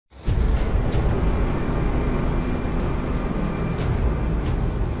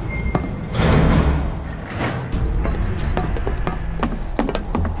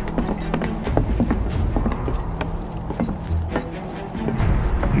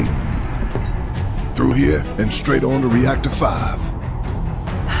Through here and straight on to Reactor 5.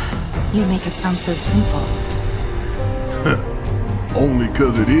 You make it sound so simple. Only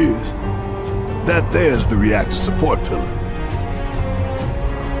 'cause it is. That there's the reactor support pillar.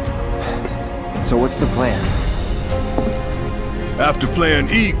 So what's the plan? After plan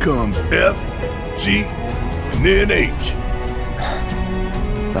E comes F, G, and then H.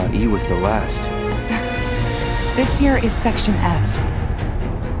 Thought E was the last. This here is Section F.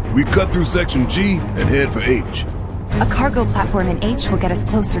 We cut through Section G and head for H. A cargo platform in H will get us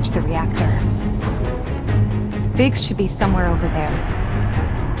closer to the reactor. Biggs should be somewhere over there.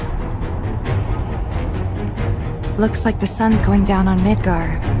 Looks like the sun's going down on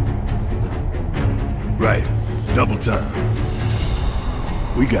Midgar. Right. Double time.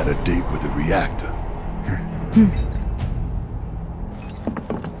 We got a date with the reactor.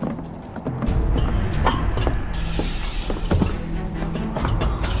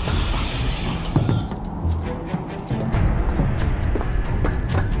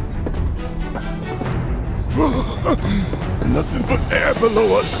 Nothing but air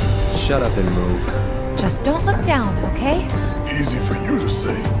below us. Shut up and move. Just don't look down, okay? Easy for you to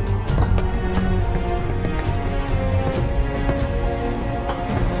say.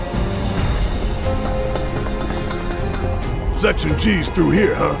 Section G's through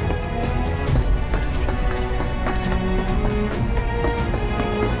here, huh?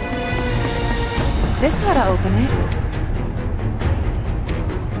 This ought to open it.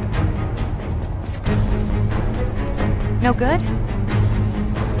 No good?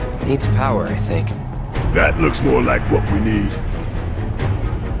 Needs power, I think. That looks more like what we need.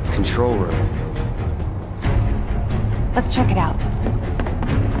 Control room. Let's check it out.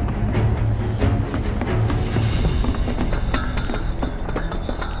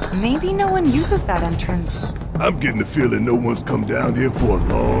 Maybe no one uses that entrance. I'm getting the feeling no one's come down here for a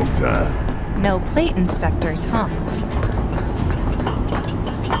long time. No plate inspectors, huh?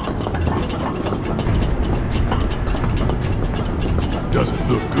 Doesn't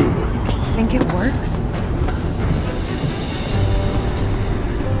look good. Think it works?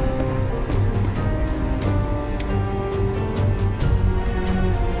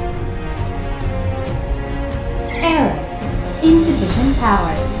 Error. Insufficient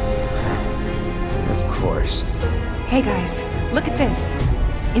power. Of course. Hey guys, look at this.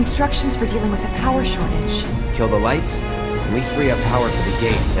 Instructions for dealing with a power shortage. Kill the lights, and we free up power for the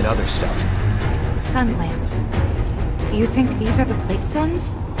gate and other stuff. Sun lamps. You think these are the plate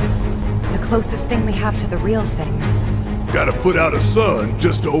suns? The closest thing we have to the real thing. Gotta put out a sun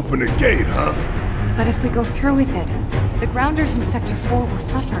just to open the gate, huh? But if we go through with it, the grounders in Sector 4 will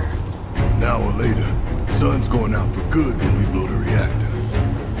suffer. An hour later, sun's going out for good when we blow the reactor.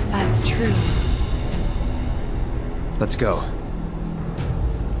 That's true. Let's go.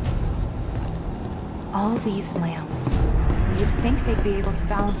 All these lamps. You'd think they'd be able to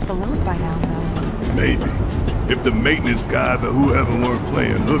balance the load by now, though. Maybe. If the maintenance guys or whoever weren't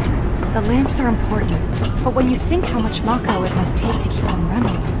playing hooky. The lamps are important, but when you think how much Mako it must take to keep them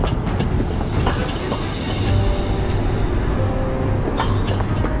running...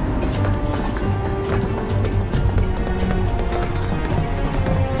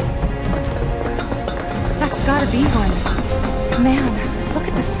 That's gotta be one. Man, look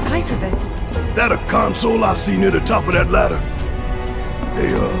at the size of it. That a console I see near the top of that ladder?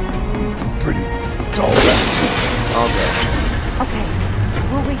 They, pretty tall. All good. Okay,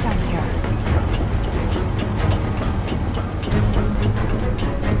 we'll wait down here.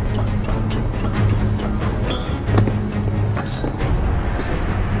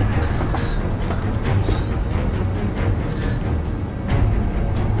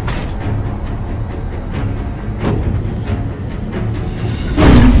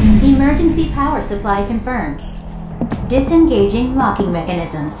 Emergency power supply confirmed. Disengaging locking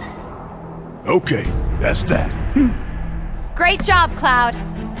mechanisms. Okay, that's that. Great job, Cloud!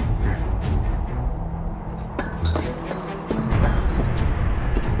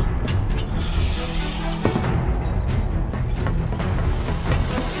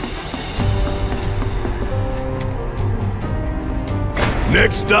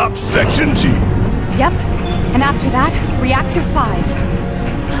 Next stop, Section G. Yep, and after that, Reactor 5.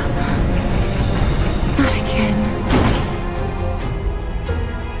 Not again.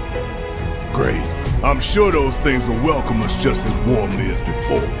 Great. I'm sure those things will welcome us just as warmly as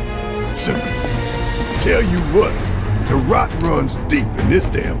before. So, tell you what, the rot runs deep in this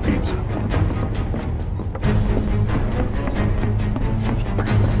damn pizza.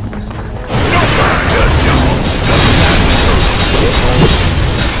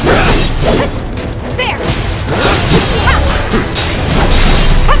 There!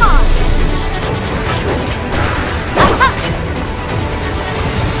 Come on!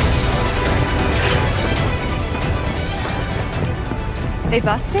 They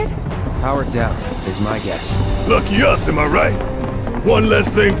busted? Powered down, is my guess. Lucky us, am I right? One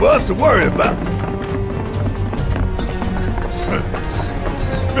less thing for us to worry about.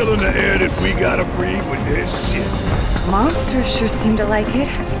 Filling the air that we gotta breathe with their shit. Monsters sure seem to like it.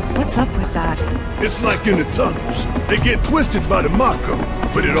 What's up with that? It's like in the tunnels. They get twisted by the Meiko,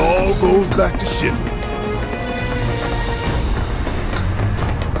 but it all goes back to shit.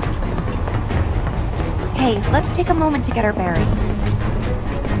 Hey, let's take a moment to get our bearings.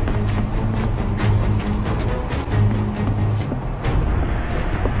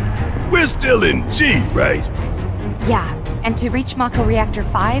 We're still in G, right? Yeah, and to reach Mako Reactor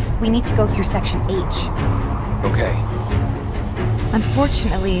 5, we need to go through Section H. Okay.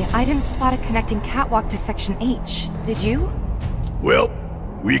 Unfortunately, I didn't spot a connecting catwalk to Section H. Did you? Well,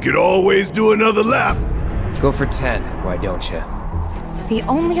 we could always do another lap. Go for 10, why don't you? The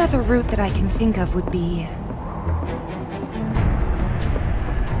only other route that I can think of would be...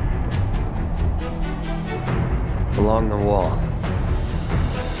 Along the wall.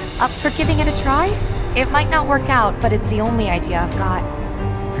 Up for giving it a try? It might not work out, but it's the only idea I've got.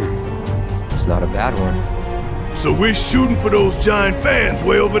 It's not a bad one. So we're shooting for those giant fans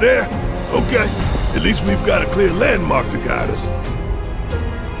way over there? Okay. At least we've got a clear landmark to guide us.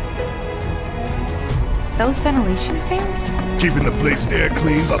 Those ventilation fans? Keeping the plate's air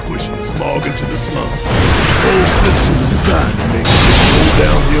clean by pushing the smog into the slum. The whole system's designed to make shit go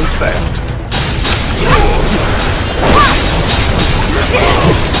downhill faster.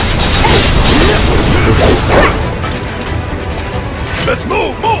 Let's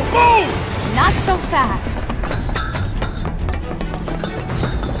move! Not so fast.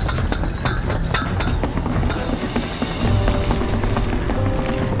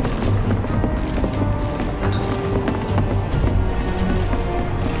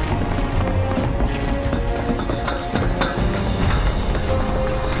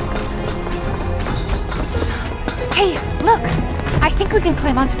 Hey, look! I think we can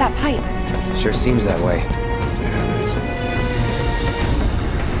climb onto that pipe. Sure seems that way. Damn it.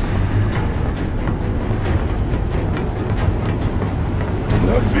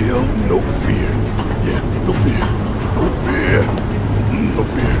 No fear, no fear. Yeah, no fear. No fear. No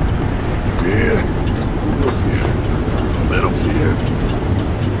fear. No fear. No fear. Little fear.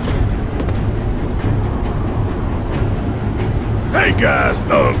 Hey guys,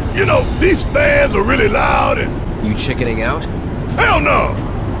 you know, these fans are really loud and... You chickening out? Hell no!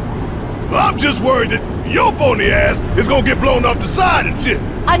 I'm just worried that your pony ass is gonna get blown off the side and shit.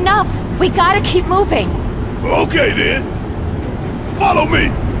 Enough! We gotta keep moving! Okay then. Follow me.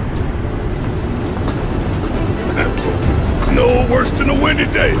 No worse than a windy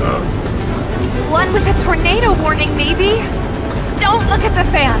day, huh? One with a tornado warning, maybe? Don't look at the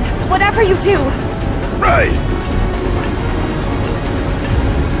fan! Whatever you do! Right.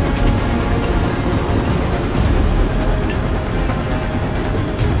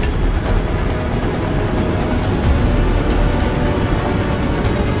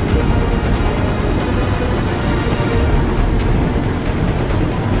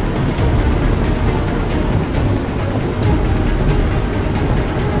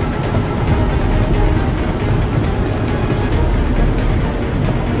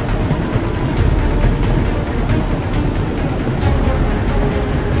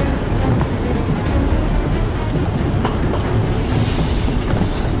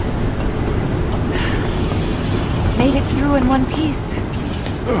 Made it through in one piece.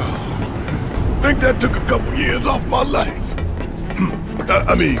 Think that took a couple years off my life.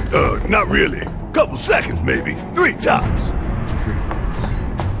 I mean, not really. Couple seconds, maybe. 3 tops.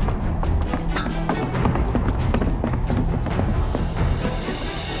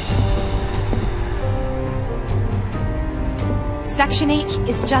 Section H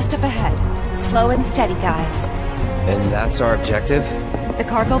is just up ahead. Slow and steady, guys. And that's our objective? The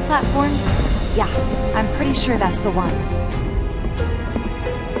cargo platform? Yeah, I'm pretty sure that's the one.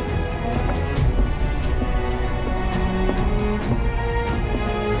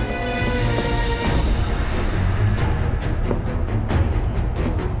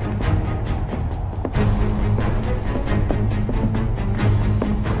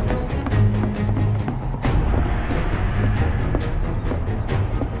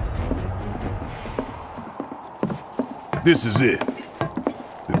 This is it.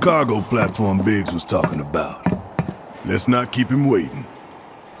 The cargo platform Biggs was talking about. Let's not keep him waiting.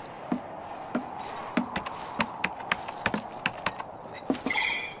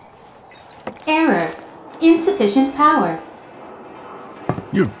 Error. Insufficient power.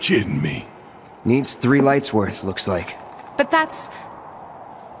 You're kidding me. Needs 3 lights worth, looks like. But that's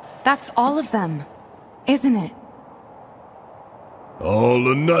all of them, isn't it? All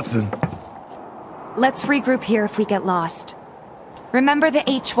or nothing. Let's regroup here if we get lost. Remember the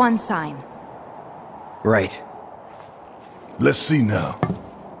H1 sign. Right. Let's see now.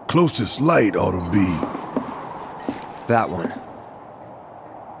 Closest light ought to be... That one.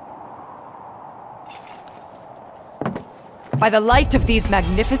 By the light of these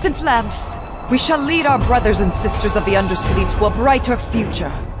magnificent lamps, we shall lead our brothers and sisters of the Undercity to a brighter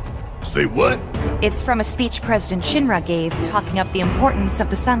future. Say what? It's from a speech President Shinra gave, talking up the importance of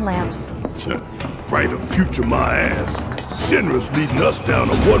the sun lamps. Brighter future, my ass. Shinra's leading us down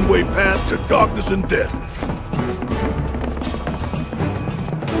a one-way path to darkness and death.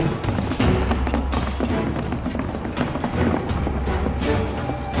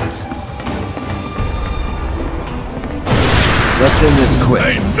 Let's end this quick.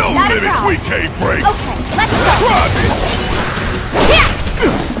 Ain't no Not a limits problem. we can't break. Okay, let's go! Try me.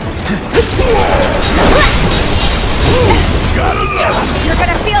 Gotta love it. You're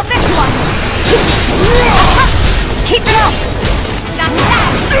gonna feel this one! Keep it up! Not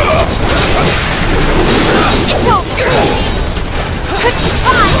that! It's over!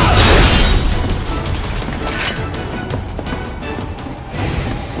 Fine!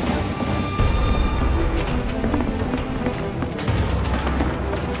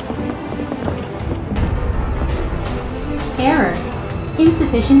 Error.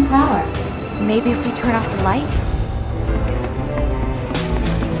 Insufficient power. Maybe if we turn off the light?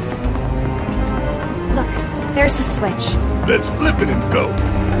 Look, there's the switch. Let's flip it and go.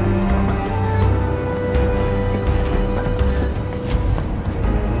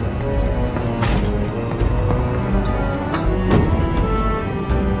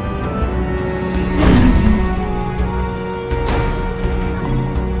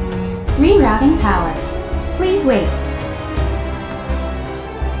 Rerouting power. Please wait.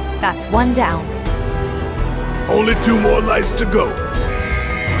 That's one down. Only 2 more lights to go.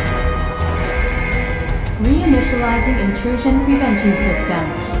 Reinitializing intrusion prevention system.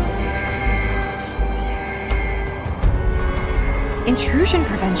 Intrusion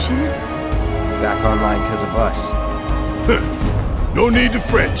prevention? Back online because of us. No need to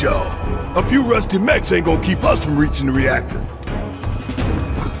fret, y'all. A few rusty mechs ain't gonna keep us from reaching the reactor.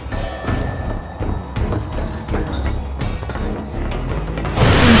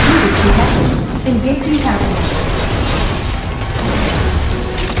 Engaging counter.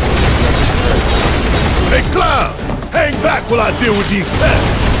 Hey, Cloud! Hang back while I deal with these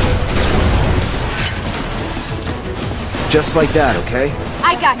pests! Just like that, okay?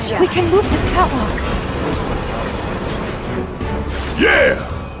 I gotcha! We can move this catwalk! Yeah!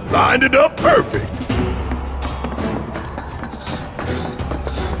 Lined it up perfect!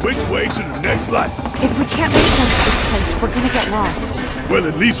 Which way to the next light? If we can't make sense of this place, we're gonna get lost. Well,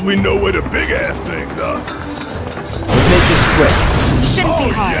 at least we know where the big-ass things are. Let's make this quick. Shouldn't be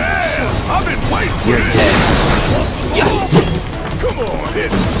hard. Yeah! I've been waiting for You're this. dead. Come on, hit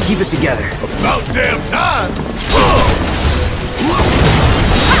it. Keep it together. About damn time!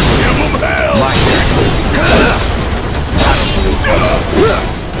 Give them hell! My turn.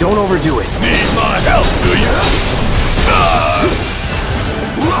 Don't overdo it. Need my help, do you?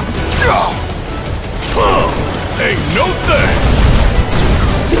 Ain't no thing!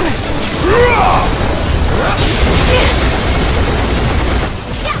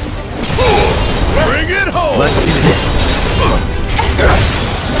 Bring it home! Let's do this.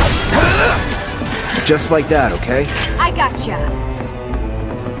 Just like that, okay? I gotcha!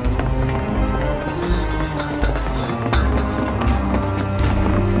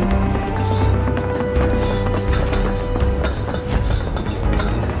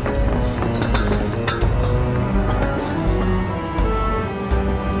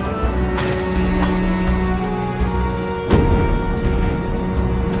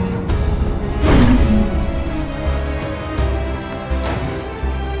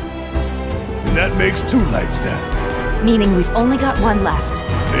 That makes 2 lights down. Meaning we've only got one left.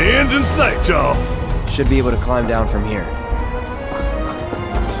 The end's in sight, y'all. Should be able to climb down from here.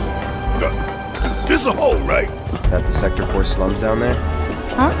 This a hole, right? That the Sector 4 slums down there?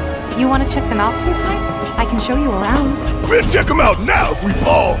 Huh? You want to check them out sometime? I can show you around. We'll check them out now if we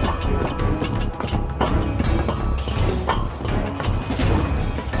fall.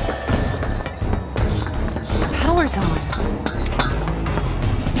 The power's on.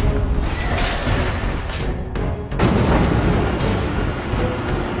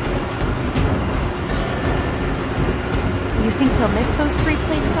 You think they'll miss those 3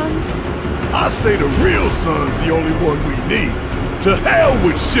 plate suns? I say the real sun's the only one we need. To hell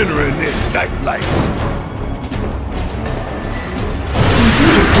with Shinra and their night lights.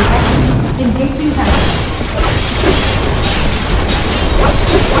 Engaging counter.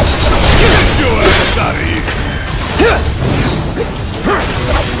 Get your ass out of here!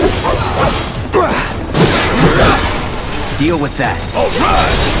 Deal with that.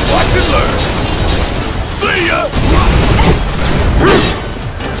 Alright! Watch and learn! See ya!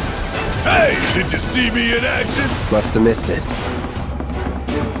 Hey, did you see me in action? Must have missed it.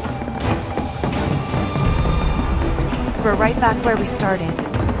 We're right back where we started.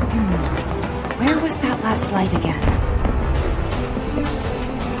 Where was that last light again?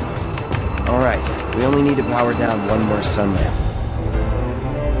 Alright, we only need to power down one more sun lamp.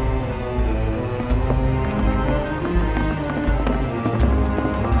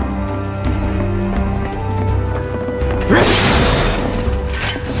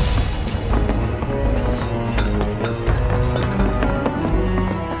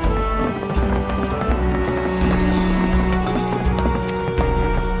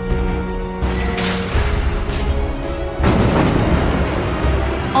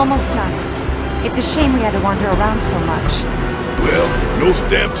 Almost done. It's a shame we had to wander around so much. Well, no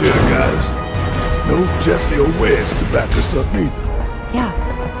stamps here to guide us. No Jesse or Wedge to back us up neither. Yeah.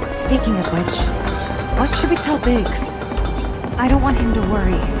 Speaking of which, what should we tell Biggs? I don't want him to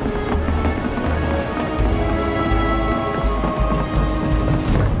worry.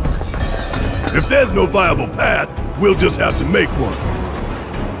 If there's no viable path, we'll just have to make one.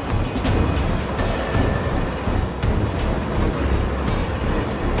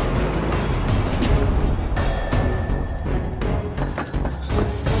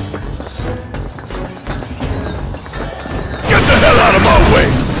 Out of my way!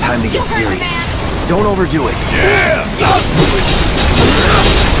 Time to get serious. Don't overdo it. Yeah! I'll do it!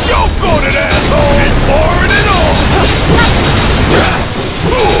 Joke on it, asshole! It's pouring it on!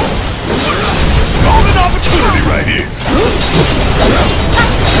 Golden opportunity right here!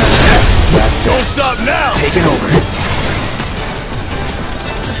 Don't stop now! Taking over.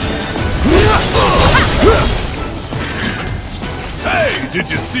 Hey, did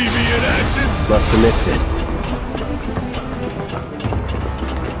you see me in action? Must have missed it.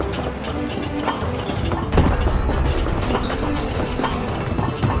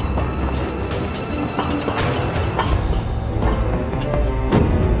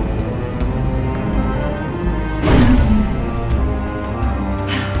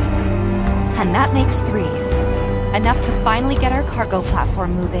 And that makes 3. Enough to finally get our cargo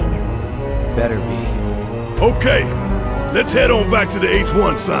platform moving. Better be. Okay, let's head on back to the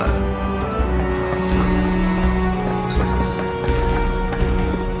H1 sign.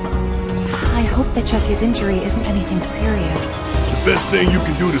 I hope that Jessie's injury isn't anything serious. The best thing you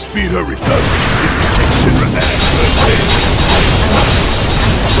can do to speed her recovery is to kick Shinra ass to her head.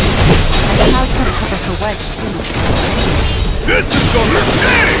 And how's gonna cover for Wedge, too? This is gonna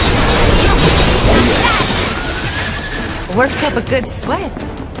sting! Worked up a good sweat.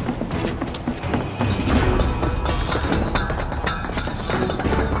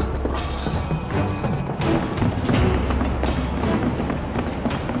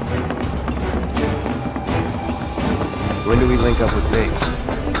 When do we link up with Biggs?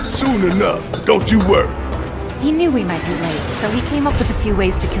 Soon enough, don't you worry. He knew we might be late, so he came up with a few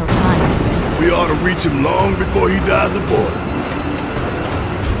ways to kill time. We ought to reach him long before he dies aboard.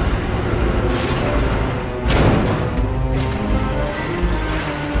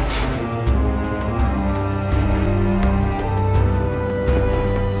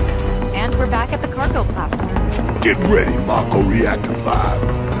 And we're back at the cargo platform. Get ready, Mako Reactor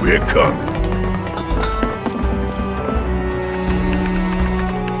 5. We're coming.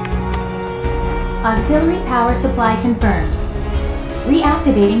 Auxiliary power supply confirmed.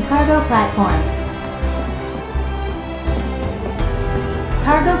 Reactivating cargo platform.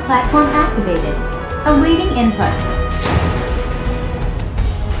 Cargo platform activated. Awaiting input.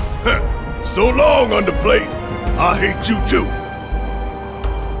 So long, underplate. I hate you too.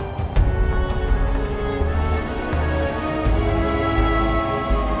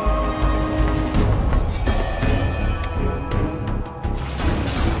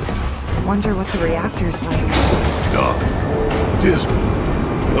 Wonder what the reactor's like. Dark, dismal.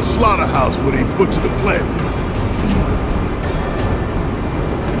 A slaughterhouse where they butcher the planet.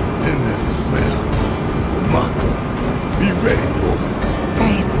 Then there's the smell. The Mako. Be ready for it.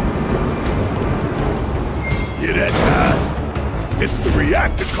 Right. Hear that, guys? It's the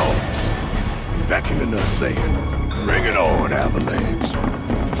reactor calls. Beckoning us saying, bring it on, Avalanche.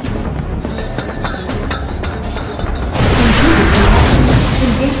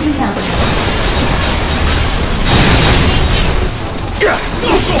 Engaging counter.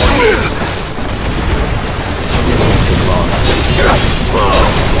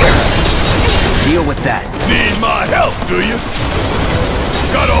 Deal with that. Need my help, do you?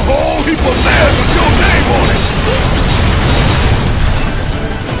 Got a whole heap of land with your name on it!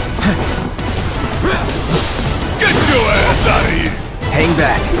 Get your ass out of here! Hang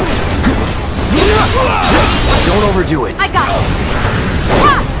back. Don't overdo it. I got this.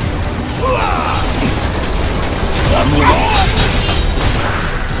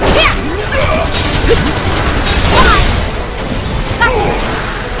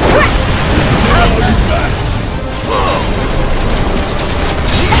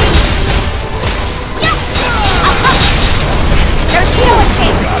 There's no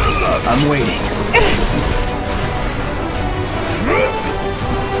escape. I'm waiting.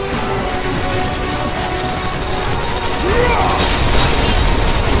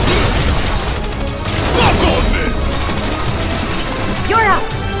 Fuck on this! You're up.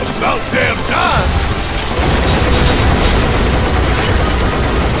 About damn time!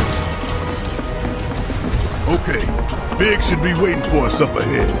 Okay, Big should be waiting for us up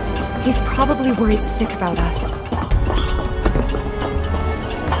ahead. He's probably worried sick about us.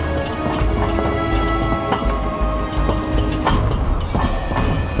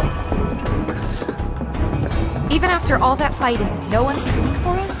 Even after all that fighting, no one's coming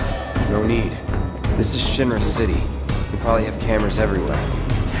for us? No need. This is Shinra City. We probably have cameras everywhere.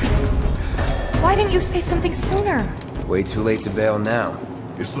 Why didn't you say something sooner? Way too late to bail now.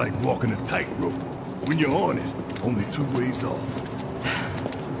 It's like walking a tightrope. When you're on it, only 2 ways off.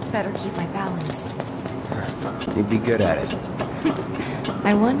 Better keep my balance. You'd be good at it.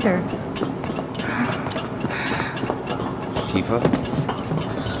 I wonder. Tifa?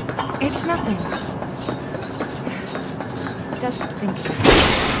 It's nothing. Just thinking.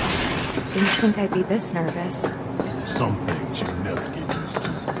 Didn't think I'd be this nervous. Some things you never get used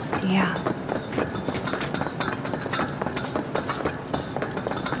to. Yeah.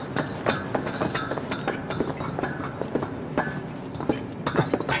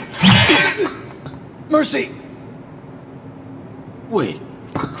 Mercy! Wait,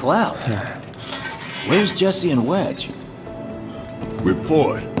 Cloud? Where's Jesse and Wedge?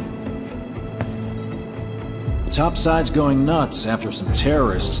 Report. Topside's going nuts after some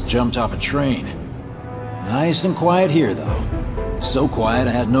terrorists jumped off a train. Nice and quiet here, though. So quiet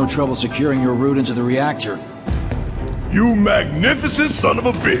I had no trouble securing your route into the reactor. You magnificent son of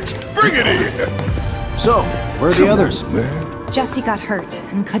a bitch! Bring it in! So, where are the others? Man. Jesse got hurt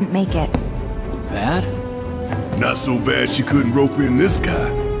and couldn't make it. Bad? Not so bad she couldn't rope in this guy.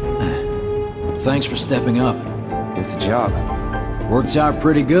 Thanks for stepping up. It's a job. Worked out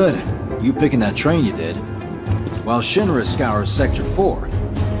pretty good. You picking that train you did. While Shinra scours Sector 4,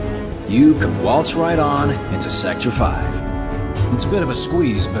 you can waltz right on into Sector 5. It's a bit of a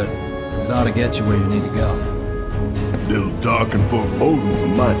squeeze, but it ought to get you where you need to go. Little dark and foreboding for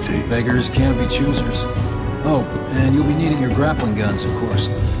my taste. Beggars can't be choosers. Oh, and you'll be needing your grappling guns, of course.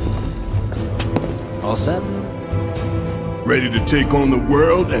 All set? Ready to take on the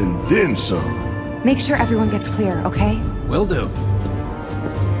world and then some. Make sure everyone gets clear, okay? Will do.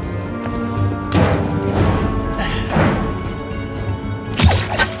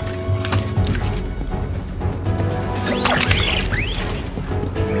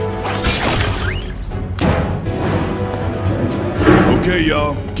 Okay,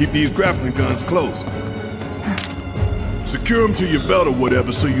 y'all. Keep these grappling guns close. Secure them to your belt or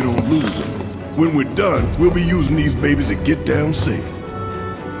whatever so you don't lose them. When we're done, we'll be using these babies to get down safe.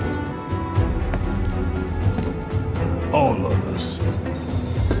 All of us.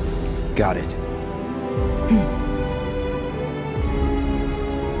 Got it.